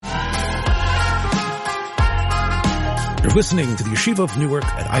You're listening to the Yeshiva of Newark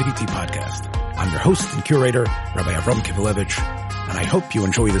at IDT podcast. I'm your host and curator, Rabbi Avram Kivelevich, and I hope you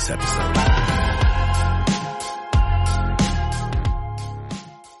enjoy this episode.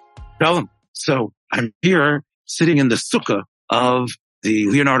 Shalom. So I'm here sitting in the sukkah of the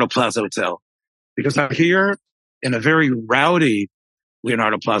Leonardo Plaza Hotel because I'm here in a very rowdy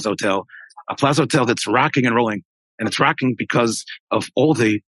Leonardo Plaza Hotel, a Plaza Hotel that's rocking and rolling. And it's rocking because of all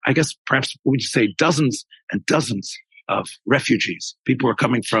the, I guess perhaps we would say dozens and dozens of refugees. People are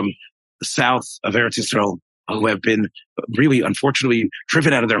coming from the south of Eretz Yisrael who have been really, unfortunately,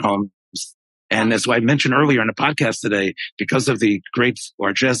 driven out of their homes. And as I mentioned earlier in the podcast today, because of the great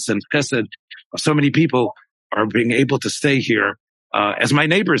largesse and chesed of so many people are being able to stay here, as my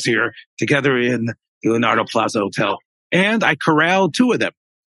neighbors here, together in the Leonardo Plaza Hotel. And I corralled two of them.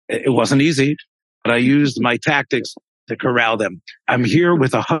 It wasn't easy, but I used my tactics to corral them. I'm here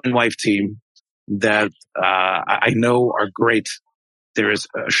with a husband and wife team that I know are great. There is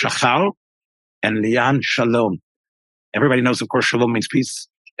Shachar and Lian Shalom. Everybody knows, of course, Shalom means peace.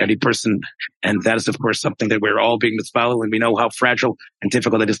 Any person, and that is, of course, something that we're all being mitzvah, and we know how fragile and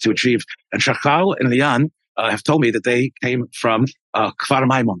difficult it is to achieve. And Shachar and Lian have told me that they came from Kfar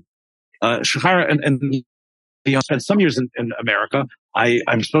Maimon. Shachar and Lian spent some years in America.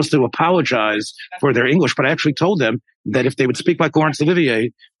 I'm supposed to apologize for their English, but I actually told them that if they would speak like Laurence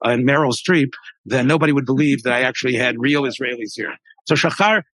Olivier and Meryl Streep, then nobody would believe that I actually had real Israelis here. So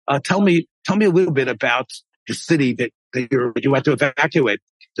Shachar, tell me a little bit about the city that you had to evacuate,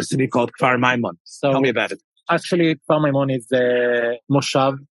 the city called Kfar Maimon. So, tell me about it. Actually, Kfar Maimon is a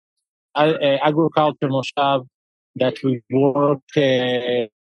moshav, agriculture moshav that we work,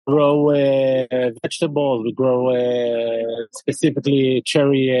 grow vegetables. We grow specifically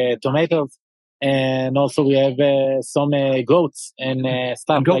cherry tomatoes, and also we have some goats and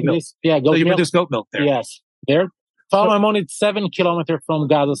stuff goat like milk. this. Yeah, goat milk. So you produce goat milk there? Yes, there. Kfar Maimon is 7 kilometers from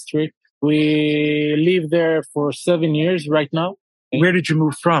Gaza Street. We live there for 7 years right now. Where did you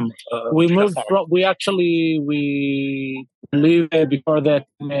move from? We live before that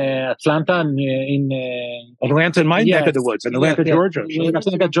in Atlanta, in Atlanta, in my neck of the woods, in Atlanta, Georgia. In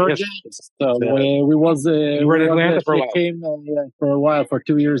Atlanta, Georgia. Yes. So we were in Atlanta for a while. We came for a while, for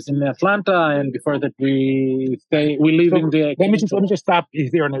 2 years in Atlanta, and before that we live in the. Let me just stop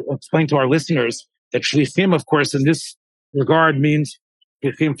here and explain to our listeners that shlichim, of course, in this regard means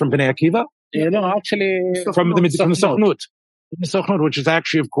shlichim from Bnei Akiva. No, actually from the Sochnut. The Sochnut, which is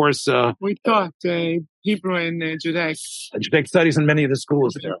actually, of course, we taught Hebrew and Judaic studies in many of the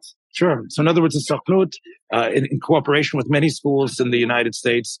schools there. Sure. So in other words, the Sochnut, in cooperation with many schools in the United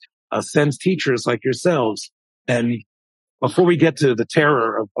States, sends teachers like yourselves. And before we get to the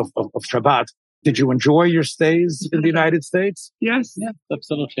terror of Shabbat, did you enjoy your stays in the United States? Yes. Yeah,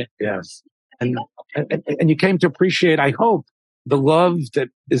 absolutely. Yes. And you came to appreciate, I hope, the love that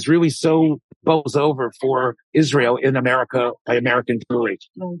is really so bowls over for Israel in America by American Jewry.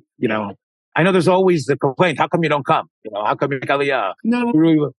 You know, I know there's always the complaint, how come you don't come? You know, how come you make Aliyah? No,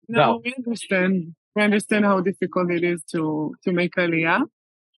 we understand. We understand how difficult it is to make Aliyah.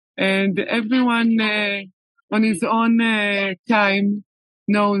 And everyone on his own time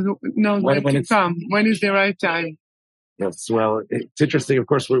knows when to come. When is the right time? Yes, well, it's interesting. Of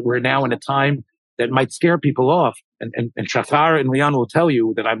course, we're now in a time that might scare people off. And Shachar and Lian will tell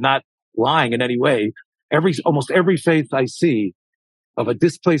you that I'm not lying in any way. Almost every face I see of a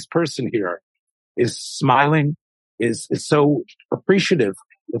displaced person here is smiling, is so appreciative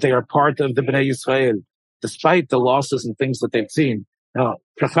that they are part of the Bnei Yisrael, despite the losses and things that they've seen. Now,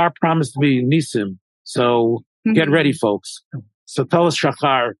 Shachar promised me Nisim, so get ready, folks. So tell us,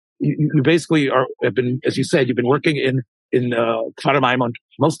 Shachar, you basically have been, as you said, you've been working in Kfar Maimon,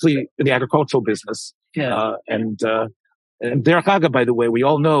 mostly in the agricultural business. Yeah. And Derech Aga, by the way, we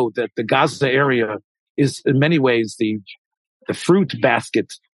all know that the Gaza area is in many ways the fruit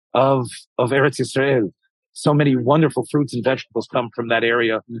basket of Eretz Yisrael. So many wonderful fruits and vegetables come from that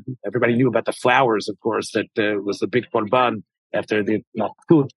area. Mm-hmm. Everybody knew about the flowers, of course, that was the big korban after the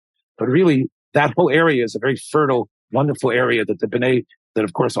Malchut. But really, that whole area is a very fertile, wonderful area that the B'nai, that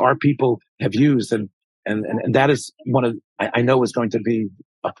of course our people have used. And that is I know is going to be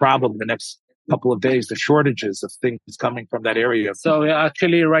a problem in the next couple of days, the shortages of things coming from that area. So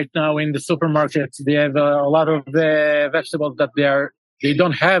actually right now in the supermarkets, they have a lot of vegetables that they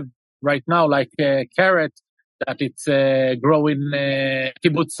don't have right now, like carrot, that it's growing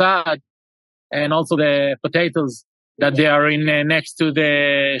kibbutz Saad, and also the potatoes that they are in next to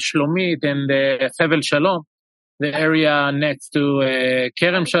the Shlomit and the Hevel Shalom, the area next to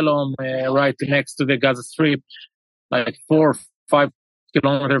Kerem Shalom, right next to the Gaza Strip, like 4-5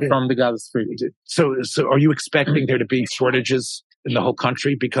 kilometers from the Gaza Strip. So are you expecting there to be shortages in the whole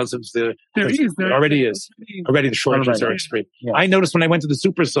country because of There already the shortages are extreme. Yeah. I noticed when I went to the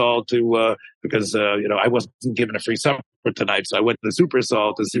Super Sol because I wasn't given a free supper tonight, so I went to the Super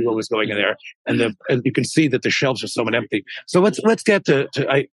Sol to see what was going in there, and you can see that the shelves are somewhat empty. So let's get to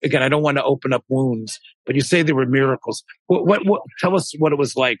I don't want to open up wounds, but you say there were miracles. What tell us what it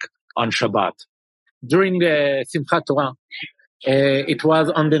was like on Shabbat during the Simchat Torah. It was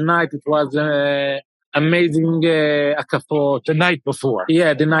on the night. It was amazing akafot. The night before.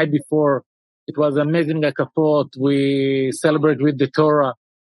 Yeah, the night before. It was amazing akafot. We celebrate with the Torah,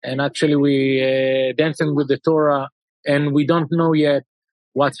 and actually we dancing with the Torah, and we don't know yet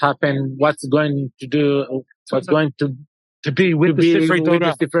what's happened, what's going to do, what's going to be with the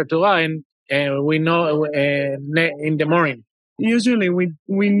Sefer Torah, and we know in the morning. Usually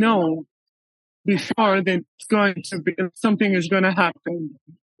we know before that it's going to be something is going to happen.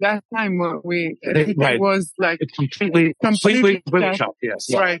 That time it was like it's completely shocked.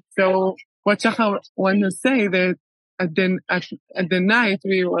 Yes, right. So what Shachar want to say that at the night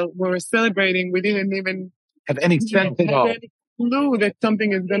we were celebrating, we didn't even have any sense at all. Any clue that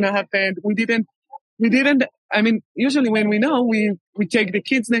something is going to happen. We didn't. I mean, usually when we know, we take the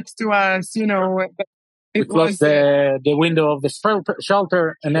kids next to us. It was the window of the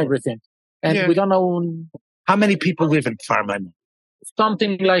shelter and everything. And we don't know how many people live in Kfar Maimon.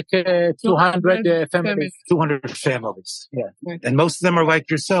 Something like 200 families. 200 families. Yeah. And most of them are like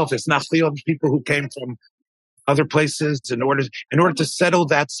yourself. It's not the people who came from other places in order to settle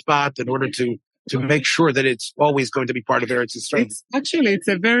that spot, in order to make sure that it's always going to be part of Eretz Yisrael. It's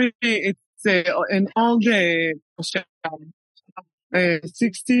an old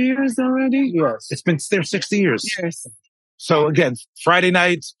 60 years already. Yes. It's been there 60 years. Yes. So again, Friday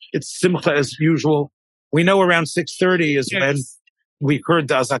night, it's simcha as usual. We know around 6:30 is when we heard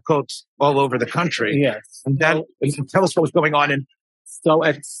the azakot all over the country. Yes. And then tell us what was going on. So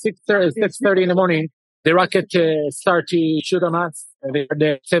at 6:30 in the morning, the rocket start to shoot on us.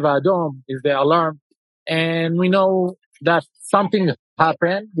 The Tseva Adom is the alarm. And we know that something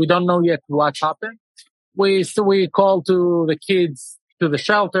happened. We don't know yet what happened. We call to the kids to the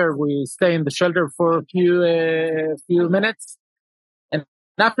shelter. We stay in the shelter for a few minutes. And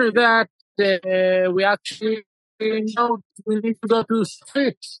after that, we actually know we need to go to the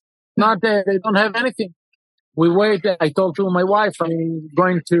street. Not that they don't have anything. We wait. I told to my wife, I'm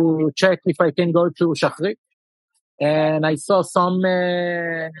going to check if I can go to Shachrit. And I saw some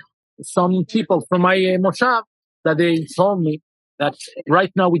people from my moshav that they told me that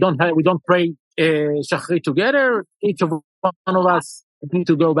right now we don't pray Shachrit together. Each of one of us need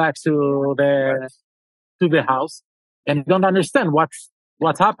to go back to the house, and don't understand what's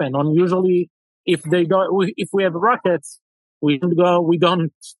happened. And usually, if we have rockets, we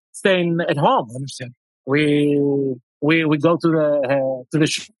don't stay at home. Understand? We go to the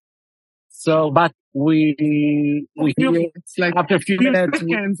shop. So, but we hear, it's like after a few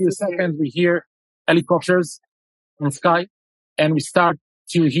seconds, we hear helicopters in the sky, and we start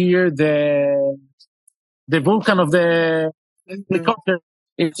to hear the vulcan of the helicopter.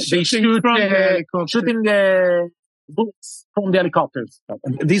 They shooting bullets from the helicopters.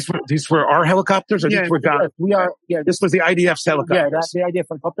 These were our helicopters, or these were Gaza? This was the IDF's helicopters. Yeah, that's the IDF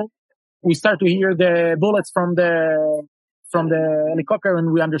helicopter. We start to hear the bullets from the helicopter,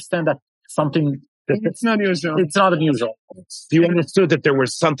 and we understand that something. It's not usual. It's not unusual. You understood that there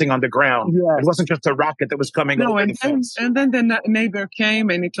was something on the ground. Yes. It wasn't just a rocket that was coming over the fence. And then the neighbor came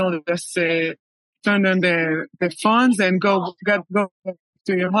and he told us, turn on the phones and go to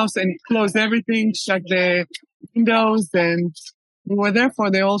your house and close everything, shut the windows, and we were there for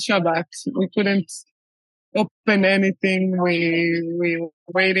the whole Shabbat. We couldn't open anything. We were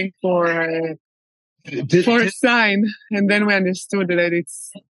waiting for a sign, and then we understood that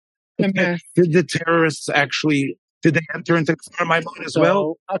it's a mess. Did the terrorists did they enter into Kfar Maimon as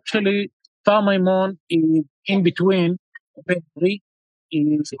well? Actually, Kfar Maimon is in between Be'eri,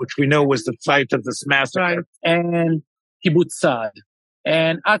 which we know was the site of this massacre, right, and Kibbutz Saad.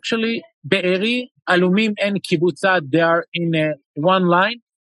 And actually, Be'eri, Alumim, and Kibbutz Saad, they are in one line,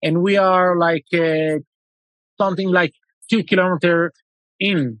 and we are like something like 2 kilometers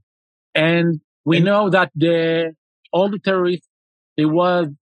in. And we know that all the terrorists, they were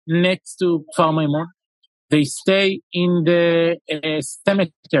next to Kfar Maimon. They stay in the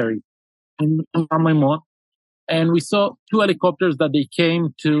cemetery in Kfar Maimon. And we saw 2 helicopters that they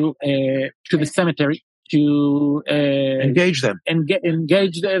came to the cemetery to engage them,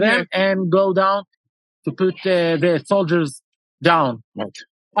 engage them, and go down to put the soldiers down. Right.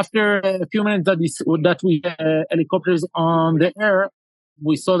 After a few minutes that we helicopters on the air,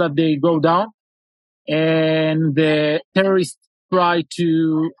 we saw that they go down, and the terrorists try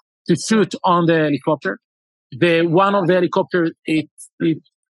to shoot on the helicopter. One of the helicopters, it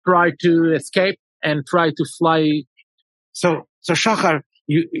tried to escape and tried to fly. So Shachar,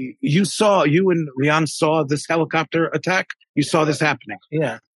 you and Rian saw this helicopter attack? You saw this happening?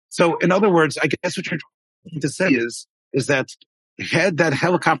 Yeah. So in other words, I guess what you're trying to say is that had that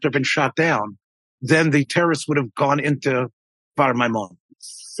helicopter been shot down, then the terrorists would have gone into Kfar Maimon.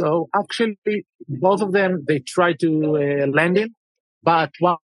 So actually, both of them, they tried to land in, but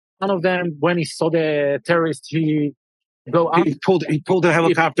one of them, when he saw the terrorist, he go up. He pulled the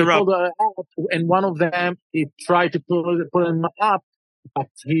helicopter up. And one of them, he tried to pull him up, but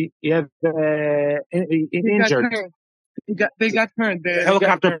he had injured. They got hurt. The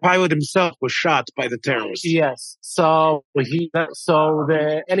helicopter pilot himself was shot by the terrorists. Yes. So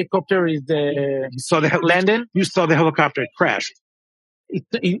the helicopter is landing. You saw the helicopter crashed. It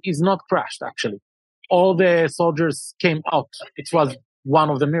is not crashed, actually. All the soldiers came out. It was one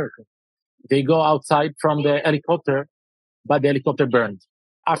of the miracles. They go outside from the helicopter, but the helicopter burned.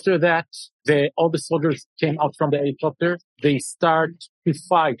 After that, all the soldiers came out from the helicopter. They start to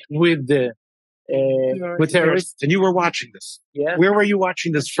fight with the terrorists. And you were watching this. Yeah. Where were you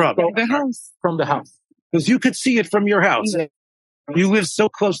watching this from? From the house. From the house. Because you could see it from your house. Yeah. You live so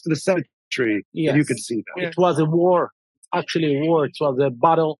close to the cemetery that you could see that. Yeah. It was a war. Actually a war. It was a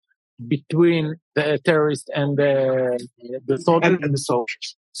battle between the terrorists and the soldiers. And the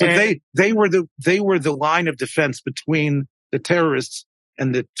soldiers. So they were the line of defense between the terrorists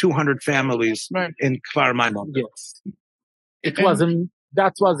and the 200 families in Kfar Maimon. Yes.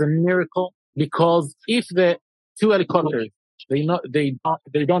 That was a miracle, because if the two helicopters they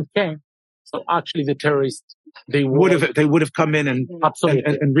don't came, so actually the terrorists they would have come in and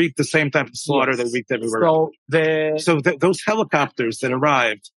wreaked the same type of slaughter they wreaked everywhere else. So those helicopters that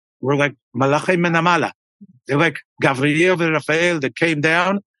arrived were like Malachim Menamala. They're like Gabriel and Raphael that came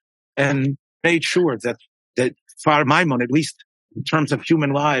down and made sure that Kfar Maimon, at least in terms of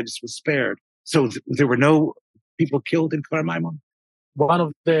human lives, was spared. So there were no people killed in Kfar Maimon. One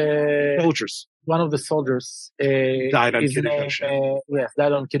of the soldiers died on Kiddush Hashem.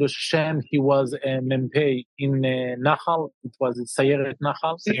 Died on Kiddush Hashem. He was a Mempei in Nachal. It was Sayeret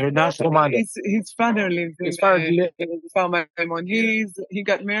Nachal. His father lives in Kfar Maimon. He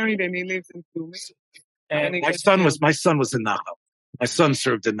got married and he lives in Tumi. And my son was in Nachal. My son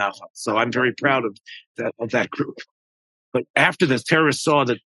served in Nachal, so I'm very proud of that group. But after the terrorists saw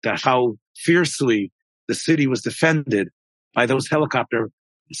that how fiercely the city was defended by those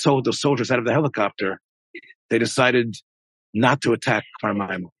those soldiers out of the helicopter, they decided not to attack Kfar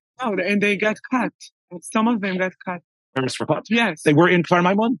Maimon. Oh, and they got cut. Some of them got cut. Terrorists were cut. Yes. They were in Kfar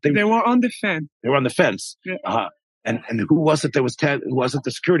Maimon? They were on the fence. They were on the fence. Yeah. And who was it that was who was it?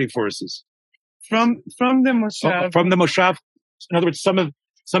 The security forces? From the Moshav. From the Moshav. In other words, some of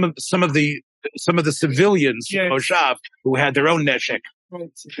the civilians from Moshav who had their own neshek.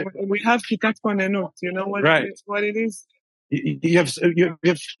 Right. We have kitat konenut. You know what it is? You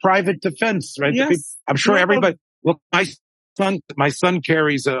have private defense, right? Yes. I'm sure everybody. Look, my son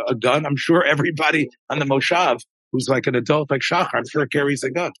carries a gun. I'm sure everybody on the Moshav who's like an adult like Shachar, I'm sure carries a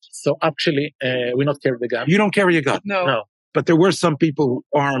gun. So actually, we not carry the gun. You don't carry a gun. No. But there were some people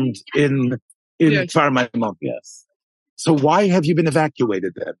armed in Kfar Maimon. Yes. So why have you been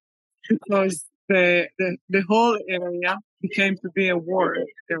evacuated then? Because the whole area became to be a war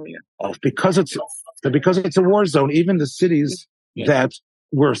area. Oh, because it's a war zone. Even the cities that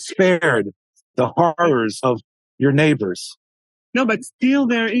were spared the horrors of your neighbors. No, but still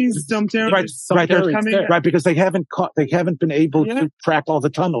there is some terrorists. Right, because they haven't been able to track all the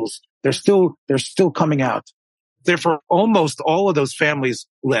tunnels. They're still coming out. Therefore, almost all of those families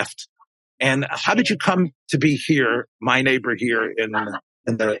left. And how did you come to be here, my neighbor here in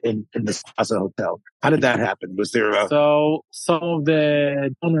this Gaza hotel? How did that happen? Was there So some of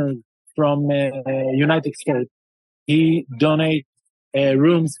the donors from United States, he donate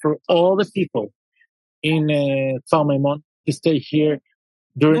rooms for all the people in Kfar Maimon to stay here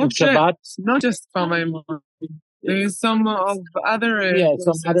during Shabbat. Not just Kfar Maimon. There is some of other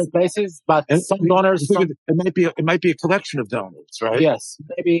some other places, but some donors. It might be a collection of donors, right? Yes,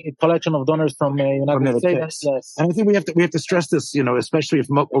 maybe a collection of donors from United States. Yes, and I think we have to stress this, especially if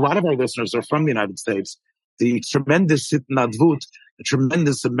a lot of our listeners are from the United States. The tremendous nadvut, the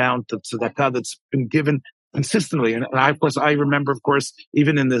tremendous amount of tzedakah that's been given consistently, and I remember, of course,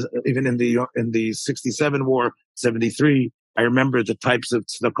 even in the 67 war, 73. I remember the types of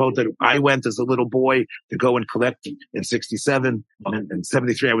tzedakot that I went as a little boy to go and collect in 67. And in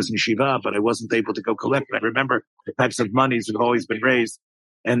 73, I was in yeshiva, but I wasn't able to go collect. But I remember the types of monies that have always been raised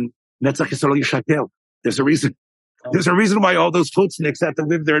And Netzach Yisrael Yishakel. There's a reason. There's a reason why all those Futzniks have to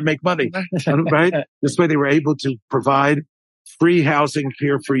live there and make money, right? This way they were able to provide free housing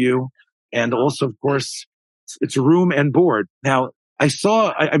here for you. And also, of course, it's room and board. Now, I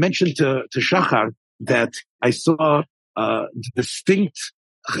mentioned to Shachar that I saw distinct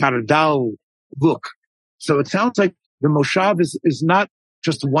chardal look. So it sounds like the moshav is not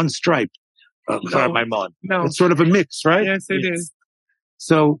just one stripe. No. It's sort of a mix, right? Yes, it is.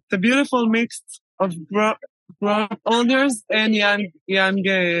 So the beautiful mix of elders and young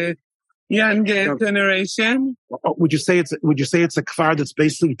generation. Would you say it's a kfar that's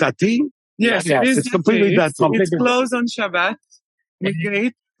basically dati? Yes, it is. It's completely dati. It's closed on Shabbat.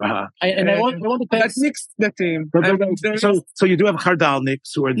 Gate. And I want to tell that mixed the team. So you do have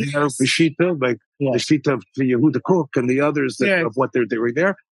chardalniks who are there, the shita, like the shita of the Yehuda Cook and the others of what they're doing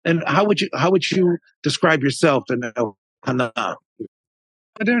there. And how would you describe yourself in Elkanah?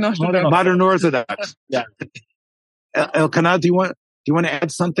 Modern Orthodox. Yeah. Elkanah, do you want to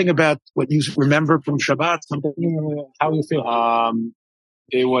add something about what you remember from Shabbat? Something how you feel?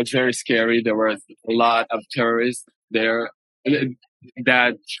 It was very scary. There was a lot of terrorists there.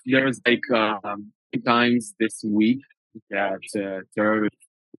 That there's like times this week that terrorists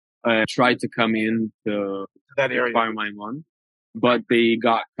tried to come in to that area, Maimon, but they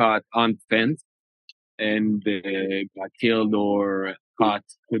got caught on fence and they got killed or caught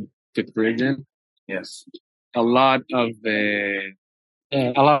to prison. Yes, a lot of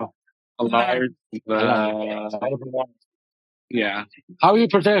yeah. How you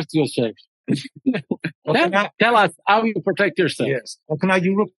protect yourself? Tell us how you protect yourself. Yes.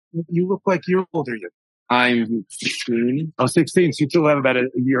 You look like you're older. I'm 16. Oh, 16. So you still have about a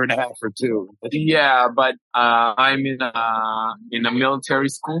year and a half or two. Yeah, but I'm in a military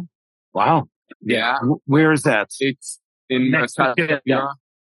school. Wow. Yeah. Where is that? It's in yeah.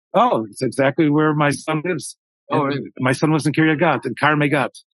 Oh, it's exactly where my son lives. Oh, really? My son lives in Kiryat Gat, in Karmei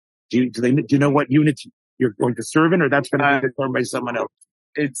Gat. Do you know what unit you're going to serve in, or that's going to be determined by someone else?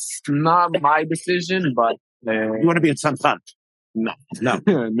 It's not my decision, but you want to be in Sanfant? No.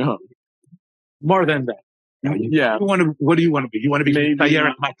 No. More than that. Yeah. What do you want to be? You want to be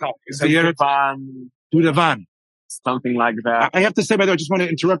Sayeret Makal, Sayeret Dudavan, something like that. I have to say, by the way, I just want to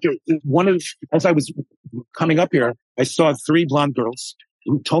interrupt you. As I was coming up here, I saw 3 blonde girls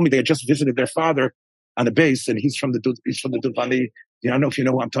who told me they had just visited their father on the base, and he's from the Duvani. I don't know if you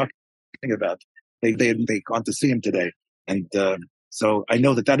know who I'm talking about. They gone to see him today, and so I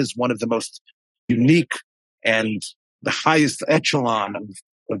know that is one of the most unique and the highest echelon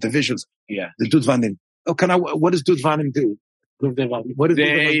of divisions. Yeah, the Dudvanim. What does Dudvanim do? What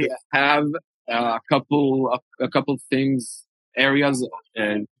they have a couple things, areas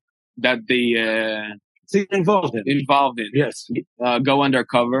that they involved in. Yes, go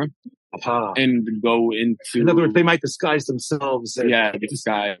undercover and go into. In other words, they might disguise themselves.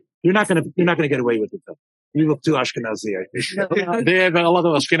 Disguise. You're not gonna get away with it though. You look too Ashkenazi. They have a lot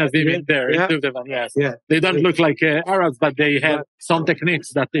of Ashkenazim in there. Yes. Yeah. They don't look like Arabs, but they have some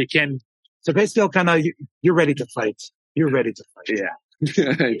techniques that they can. So basically, you're ready to fight. You're ready to fight. Yeah.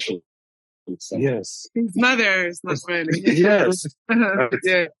 Yes. His mother is not ready. Yes.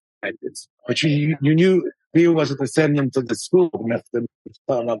 Yeah. But you knew he was a descendant of the school. Well,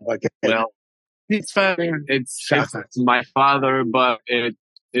 his father. It's my father, but it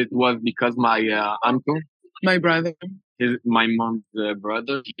was because my uncle, my brother, my mom's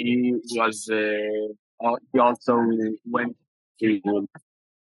brother, he was he also went to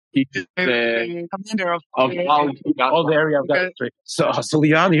commander of all the area of that district. So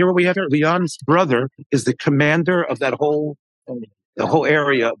Leon, here what we have here, Leon's brother is the commander of that whole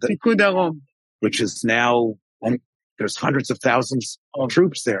area, which is now, there's hundreds of thousands of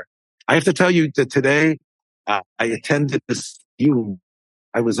troops there. I have to tell you that today I attended this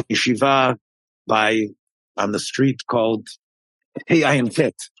I was in yeshiva on the street called Hey Ayin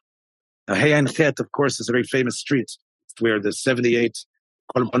Chet. Now, Hey Ayin Chet, of course, is a very famous street where the 78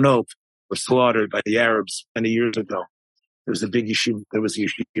 Korbanot were slaughtered by the Arabs many years ago. There was a big yeshiva. There was a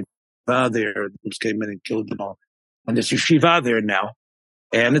yeshiva there. The groups came in and killed them all. And there's yeshiva there now,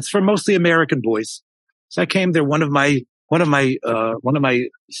 and it's for mostly American boys. So I came there. One of my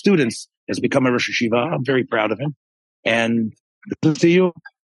students has become a Rosh Yeshiva. I'm very proud of him. And to see you,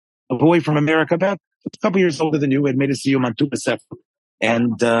 a boy from America, about a couple years older than you, had made a siyum on Tu B'Sefer.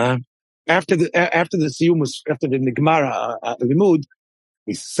 And after the Nigmar Limud,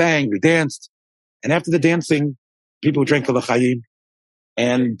 we sang, we danced, and after the dancing, people drank l'chaim.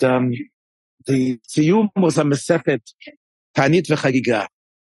 And the siyum was a Masechet Tanit v'Chagiga.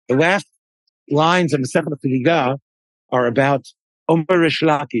 The last lines of Masechet Chagiga are about Omer Rish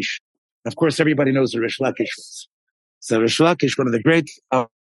Lakish. Of course, everybody knows who Rish Lakish was. So Rish Lakish, one of the great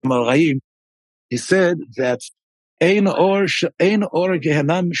Amalraim, he said that Ein or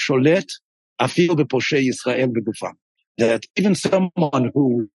Gehennom sholet afil beposhei Yisrael begufam. That even someone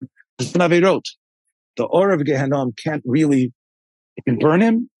who is an Averot, the or of Gehennom can't really, it can burn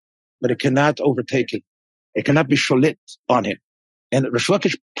him, but it cannot overtake him. It cannot be sholet on him. And Rish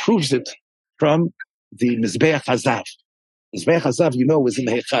Lakish proves it from the Mizbeach Hazav. Mizbeach Hazav, you know, was in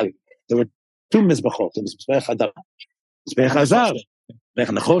the Heichal. There were two Mizbachot. There was Mizbeach Hazav. Mizbeach Hazav.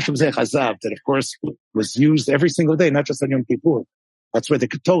 Mizbeach Hazav, that of course was used every single day, not just on Yom Kippur. That's where the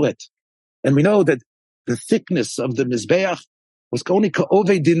Ketoret. And we know that the thickness of the Mizbeach was only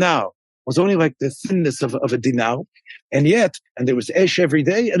ka'ove dinah, was only like the thinness of a dinah. And yet, and there was Esh every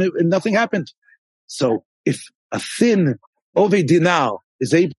day, and nothing happened. So if a thin ove dinah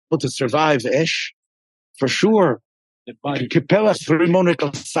is able to survive Esh, for sure, Kipelach Rimon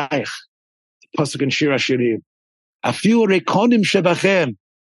Saich, Pasuk in Shir Hashirim, Afiu Rekonim Shebachem,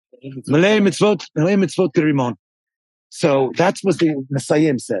 Malei Mitzvot Rimon. So that's what the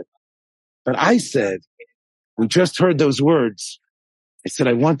Messiah said. But I said, we just heard those words. I said,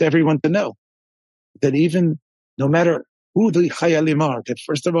 I want everyone to know that even no matter who the Chayalim are, that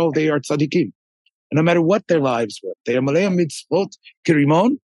first of all, they are tzaddikim. And no matter what their lives were, they are Malei Mitzvot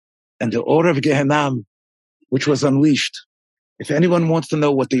Kirimon, and the Or of Gehennom, which was unleashed. If anyone wants to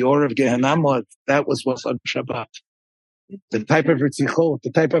know what the Or of Gehennom was, that was what's on Shabbat. The type of Ritzichot,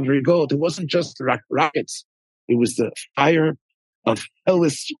 the type of Rigot, it wasn't just rockets. It was the fire of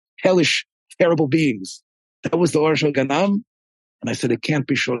hellish, terrible beings. That was the Or of Gehennom. And I said, it can't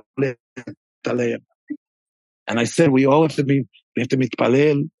be Sholet Aleim. And I said, we have to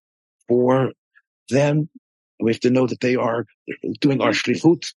mitpalel for them. We have to know that they are doing our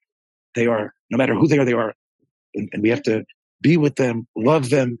shlichut. They are, no matter who they are, and we have to be with them, love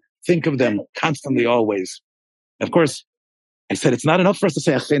them, think of them constantly, always. Of course, I said it's not enough for us to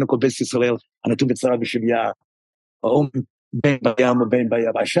say Achenu kol beis Yisrael anatu b'tzara b'shivya om ben bayam ben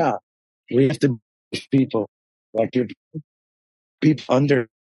bayabasha. We have to be people like people under,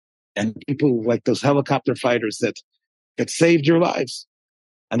 and people like those helicopter fighters that saved your lives,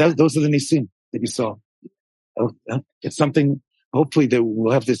 and those are the nisim that you saw. It's something. Hopefully, that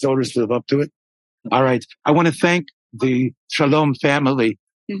we'll have this orders to live up to it. All right. I want to thank the Shalom family.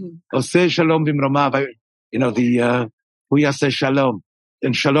 Oseh Shalom b'mromav. You know, the Huyaseh Shalom.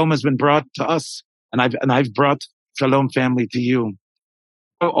 And Shalom has been brought to us. And I've brought Shalom family to you.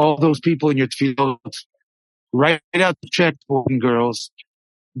 All those people in your field, write out the check, boys and girls.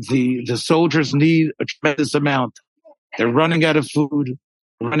 The soldiers need a tremendous amount. They're running out of food,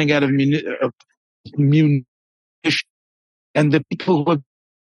 running out of munitions. And the people who have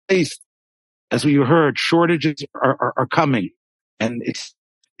faced, as we heard, shortages are coming. And it's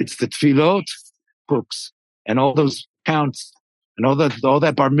the tefillot books and all those counts and all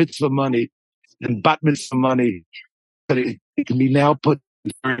that bar mitzvah money and bat mitzvah money that it can be now put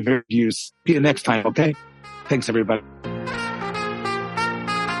in very, very use. See you next time, okay? Thanks, everybody.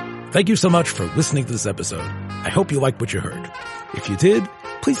 Thank you so much for listening to this episode. I hope you liked what you heard. If you did,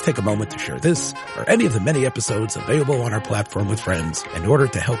 please take a moment to share this or any of the many episodes available on our platform with friends in order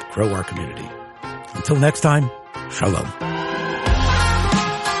to help grow our community. Until next time, Shalom.